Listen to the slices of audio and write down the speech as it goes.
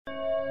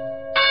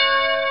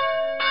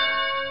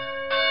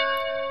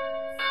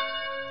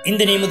In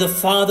the name of the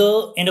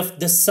Father, and of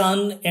the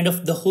Son, and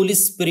of the Holy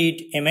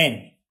Spirit,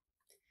 Amen.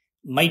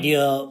 My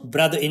dear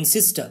brother and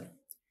sister,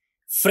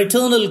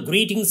 fraternal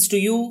greetings to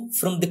you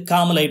from the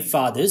Carmelite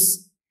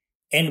Fathers,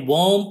 and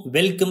warm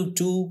welcome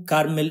to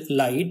Carmel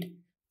Light,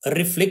 a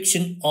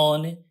reflection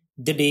on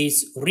the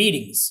day's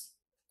readings.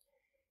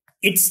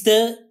 It's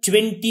the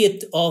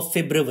 20th of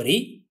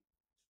February,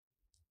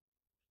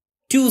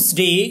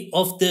 Tuesday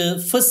of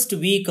the first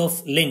week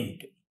of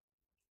Lent.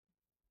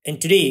 And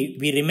today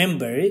we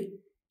remember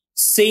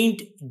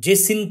Saint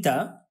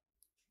Jacinta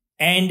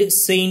and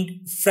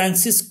Saint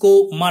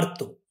Francisco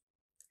Marto.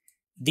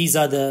 These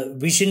are the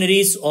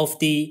visionaries of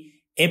the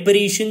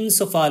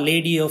apparitions of Our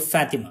Lady of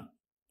Fatima.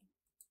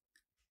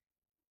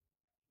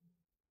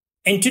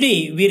 And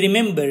today we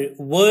remember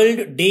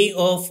World Day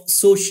of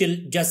Social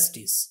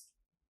Justice.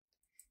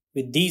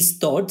 With these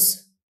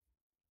thoughts,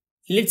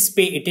 let's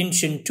pay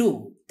attention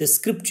to the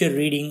scripture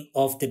reading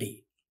of the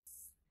day.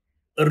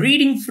 A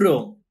reading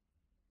from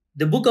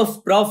the book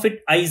of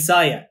Prophet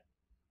Isaiah,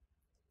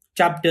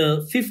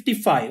 chapter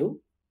 55,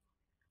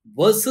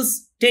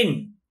 verses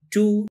 10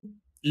 to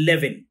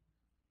 11.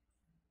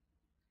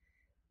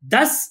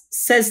 Thus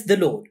says the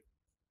Lord,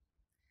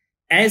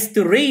 as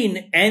the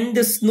rain and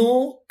the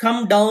snow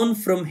come down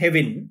from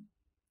heaven,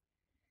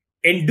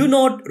 and do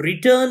not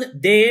return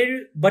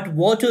there but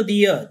water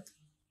the earth,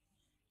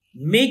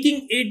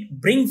 making it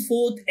bring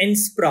forth and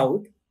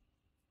sprout,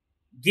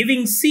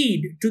 giving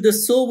seed to the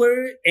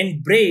sower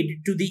and bread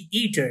to the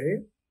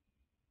eater,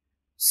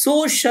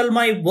 so shall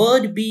my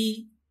word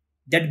be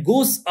that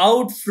goes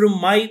out from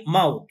my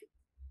mouth.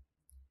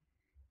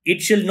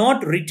 It shall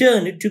not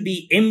return to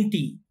be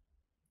empty,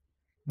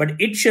 but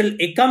it shall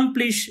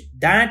accomplish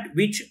that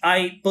which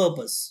I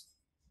purpose,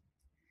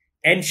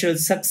 and shall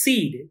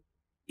succeed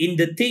in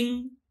the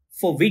thing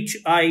for which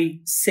I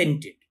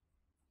sent it.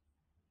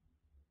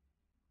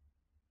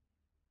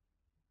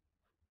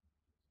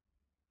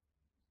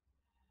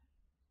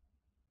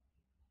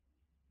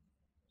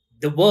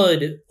 The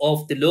word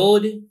of the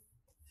Lord.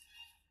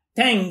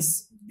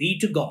 Thanks be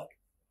to God.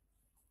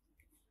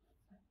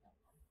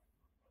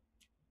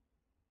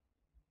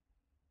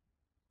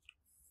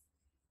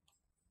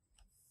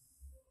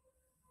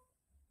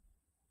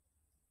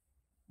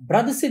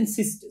 Brothers and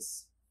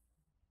sisters,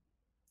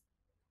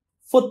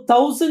 for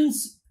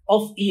thousands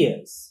of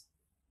years,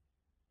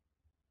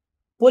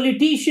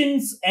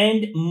 politicians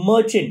and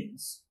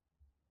merchants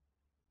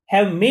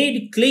have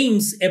made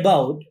claims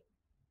about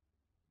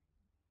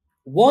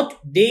what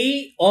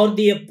they or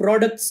their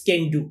products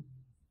can do.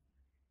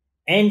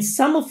 And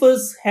some of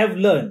us have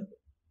learned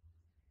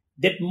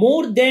that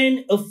more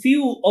than a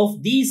few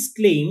of these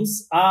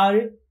claims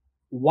are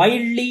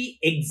wildly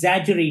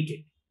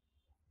exaggerated.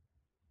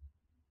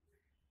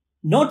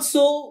 Not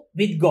so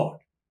with God.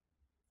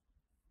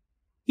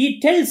 He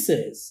tells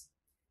us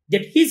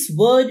that His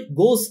word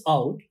goes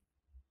out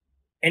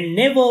and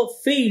never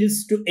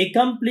fails to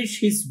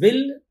accomplish His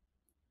will,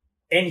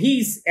 and He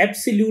is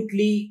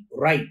absolutely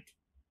right.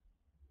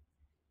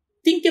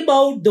 Think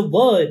about the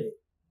word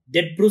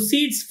that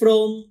proceeds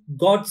from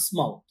God's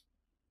mouth.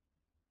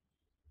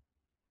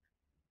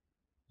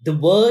 The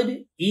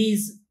word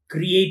is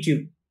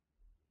creative.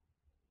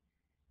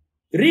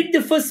 Read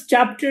the first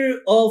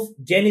chapter of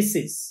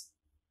Genesis.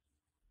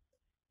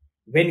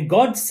 When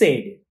God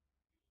said,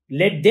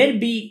 "Let there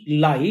be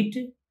light,"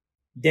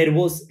 there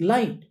was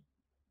light.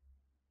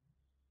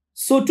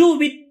 So too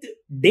with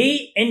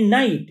day and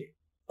night,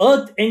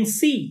 earth and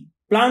sea,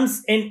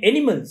 plants and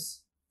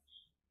animals,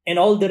 and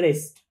all the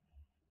rest.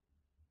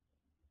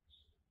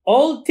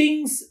 All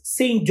things,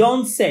 St.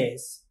 John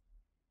says,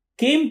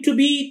 came to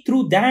be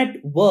through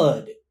that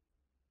word.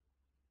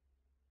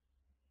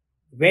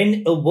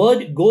 When a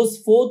word goes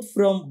forth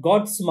from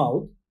God's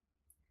mouth,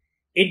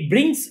 it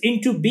brings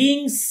into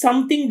being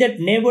something that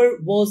never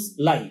was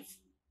life.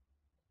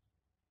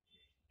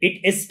 It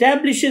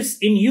establishes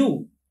in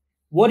you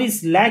what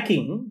is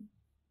lacking,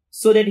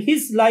 so that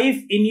His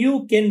life in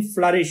you can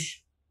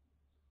flourish,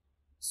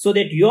 so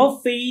that your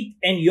faith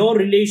and your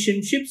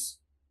relationships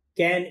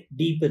can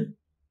deepen.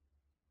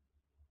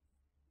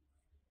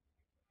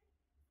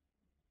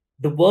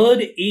 The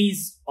word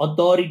is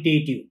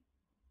authoritative.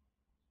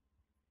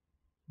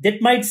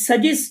 That might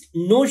suggest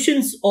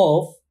notions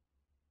of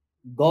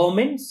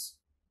governments,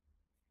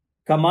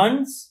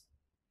 commands,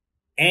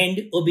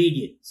 and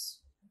obedience.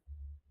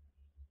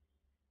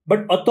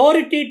 But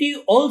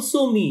authoritative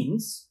also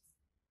means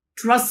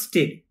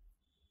trusted,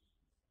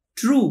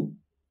 true,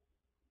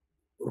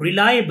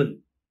 reliable,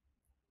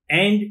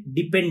 and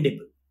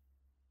dependable.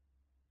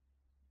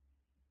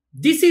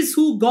 This is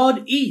who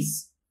God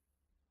is,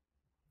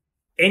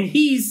 and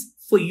He is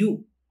for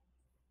you.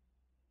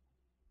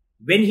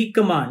 When He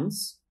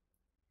commands,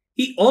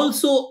 He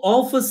also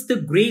offers the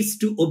grace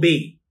to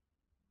obey.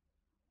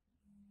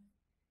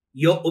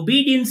 Your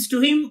obedience to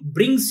Him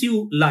brings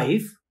you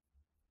life,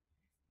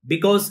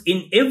 because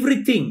in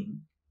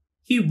everything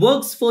He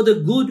works for the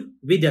good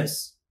with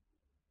us.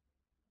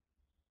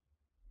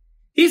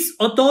 His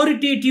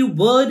authoritative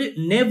word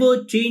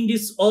never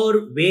changes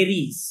or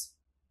varies.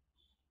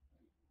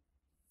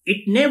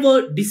 It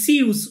never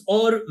deceives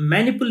or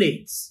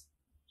manipulates.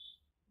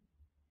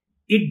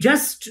 It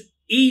just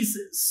is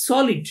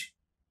solid,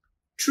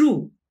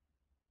 true,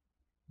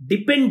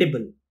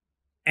 dependable,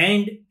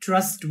 and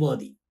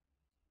trustworthy.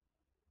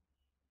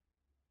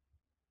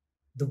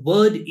 The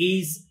word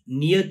is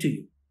near to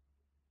you.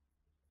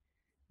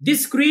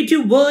 This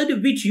creative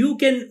word which you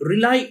can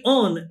rely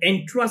on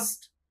and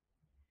trust,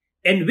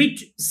 and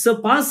which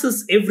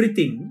surpasses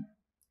everything,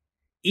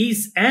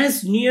 is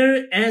as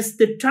near as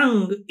the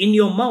tongue in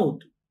your mouth,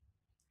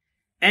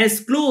 as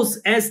close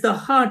as the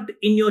heart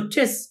in your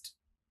chest.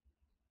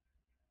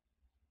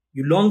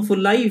 You long for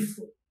life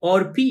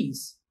or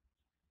peace,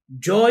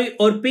 joy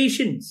or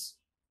patience,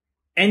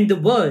 and the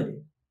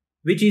word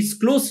which is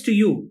close to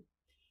you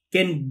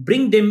can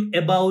bring them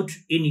about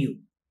in you.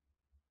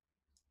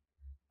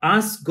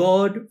 Ask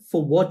God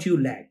for what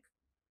you lack: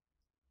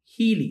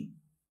 healing,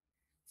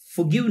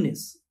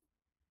 forgiveness,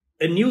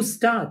 a new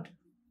start,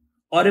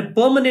 or a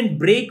permanent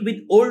break with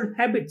old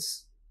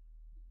habits.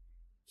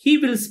 He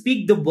will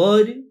speak the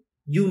word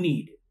you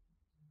need.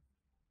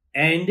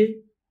 And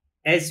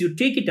as you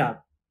take it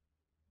up,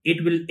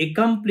 it will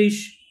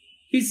accomplish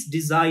His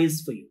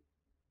desires for you.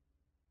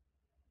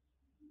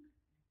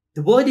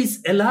 The word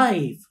is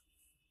alive.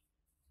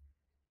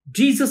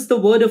 Jesus, the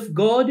Word of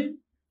God,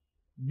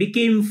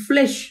 became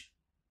flesh,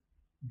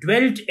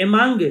 dwelt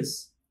among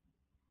us,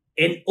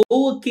 and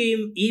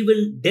overcame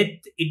even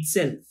death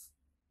itself.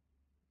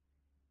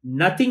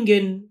 Nothing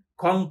can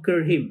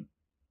conquer Him.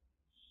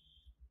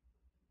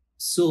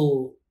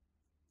 So,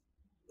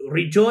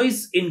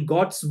 rejoice in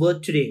God's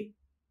word today.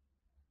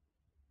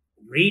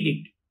 Read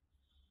it.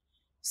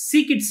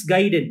 Seek its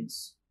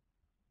guidance.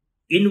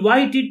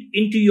 Invite it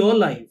into your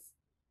life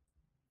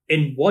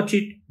and watch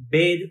it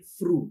bear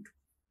fruit.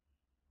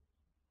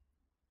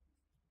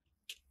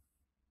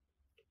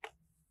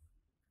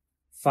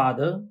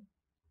 Father,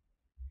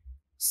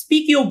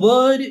 speak your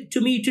word to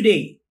me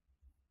today.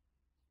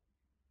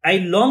 I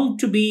long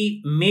to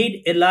be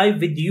made alive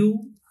with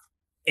you.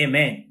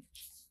 Amen.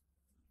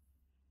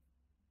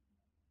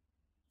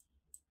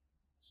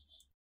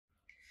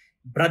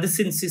 Brothers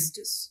and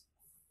sisters,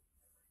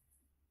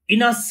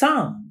 in our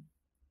psalm,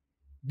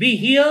 we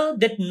hear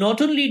that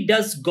not only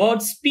does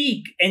God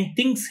speak and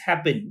things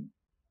happen,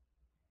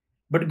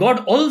 but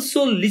God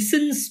also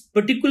listens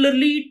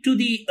particularly to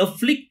the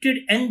afflicted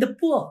and the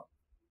poor.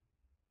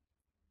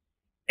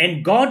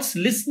 And God's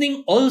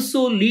listening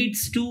also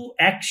leads to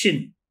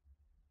action.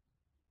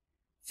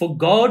 For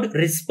God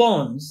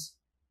responds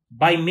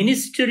by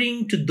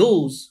ministering to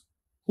those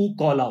who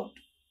call out.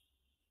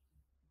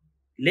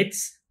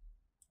 Let's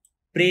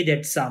pray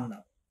that psalm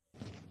now.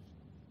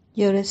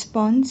 Your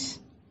response: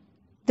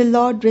 the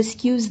Lord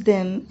rescues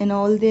them in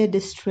all their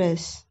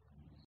distress.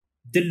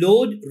 The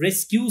Lord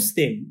rescues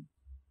them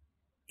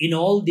in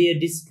all their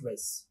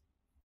distress.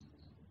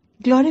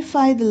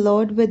 Glorify the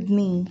Lord with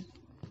me.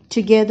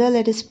 Together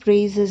let us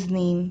praise His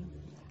name.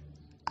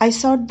 I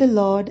sought the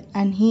Lord,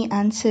 and He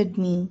answered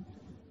me.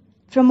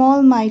 From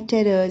all my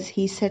terrors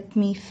He set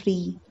me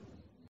free.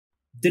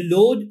 The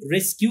Lord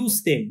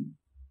rescues them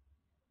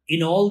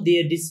in all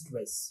their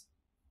distress.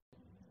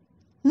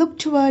 Look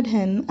toward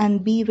Him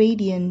and be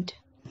radiant.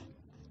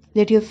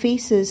 Let your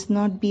faces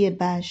not be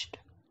abashed.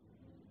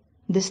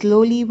 This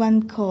lowly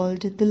one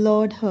called, the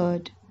Lord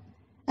heard,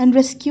 and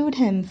rescued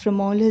him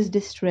from all his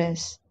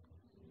distress.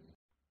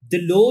 The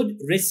Lord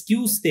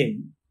rescues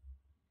them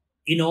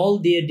in all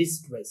their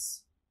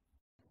distress.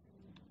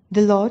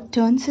 The Lord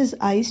turns His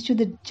eyes to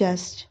the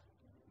just,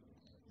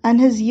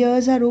 and His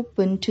ears are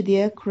open to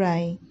their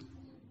cry.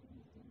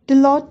 The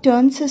Lord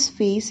turns His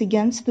face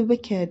against the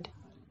wicked,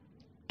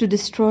 to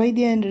destroy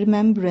their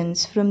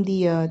remembrance from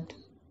the earth.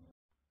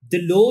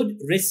 The Lord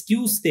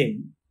rescues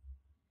them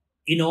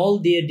in all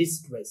their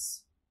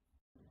distress.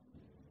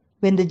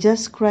 When the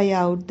just cry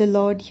out, the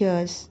Lord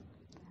hears,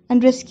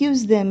 and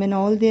rescues them in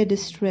all their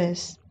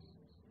distress.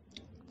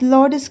 The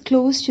Lord is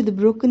close to the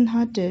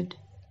broken-hearted.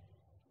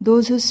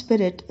 Those whose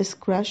spirit is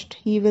crushed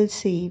He will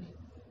save.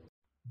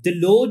 The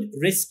Lord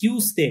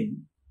rescues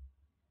them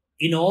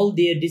in all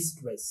their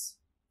distress.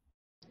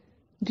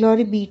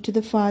 Glory be to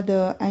the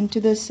Father, and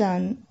to the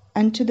Son,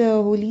 and to the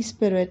Holy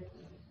Spirit,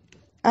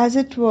 as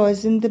it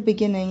was in the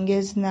beginning,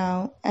 is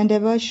now, and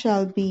ever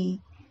shall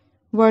be,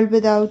 world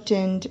without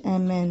end.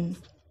 Amen.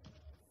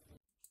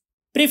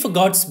 Pray for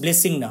God's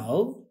blessing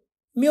now.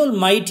 May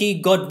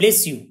Almighty God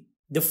bless you,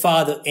 the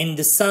Father and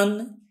the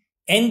Son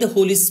and the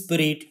Holy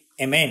Spirit.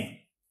 Amen.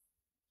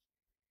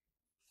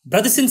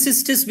 Brothers and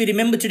sisters, we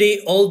remember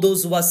today all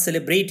those who are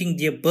celebrating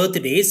their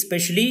birthday,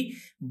 especially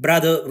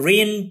Brother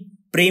Ryan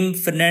Prem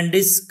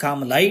Fernandez,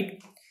 Carmelite,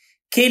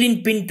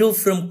 Kaylin Pinto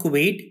from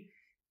Kuwait,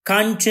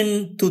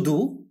 Kanchan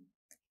Tudu,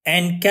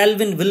 and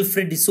Calvin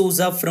Wilfred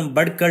D'Souza from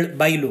Badkal,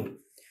 Bailo.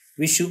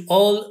 Wish you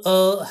all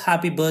a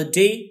happy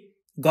birthday.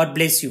 God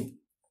bless you.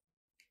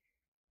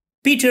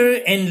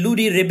 Peter and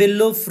Ludi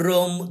Rebello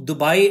from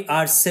Dubai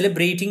are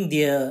celebrating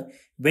their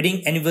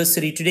wedding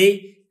anniversary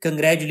today.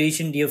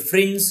 Congratulations, dear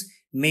friends.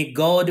 May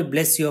God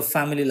bless your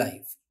family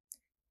life.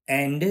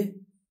 And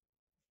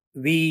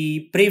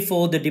We pray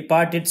for the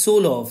departed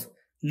soul of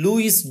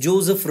Louis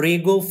Joseph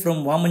Rego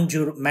from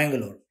Wamanjur,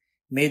 Mangalore.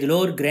 May the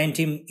Lord grant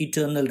him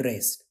eternal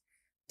rest.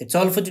 That's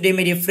all for today,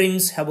 my dear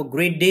friends. Have a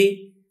great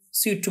day.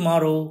 See you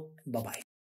tomorrow. Bye-bye.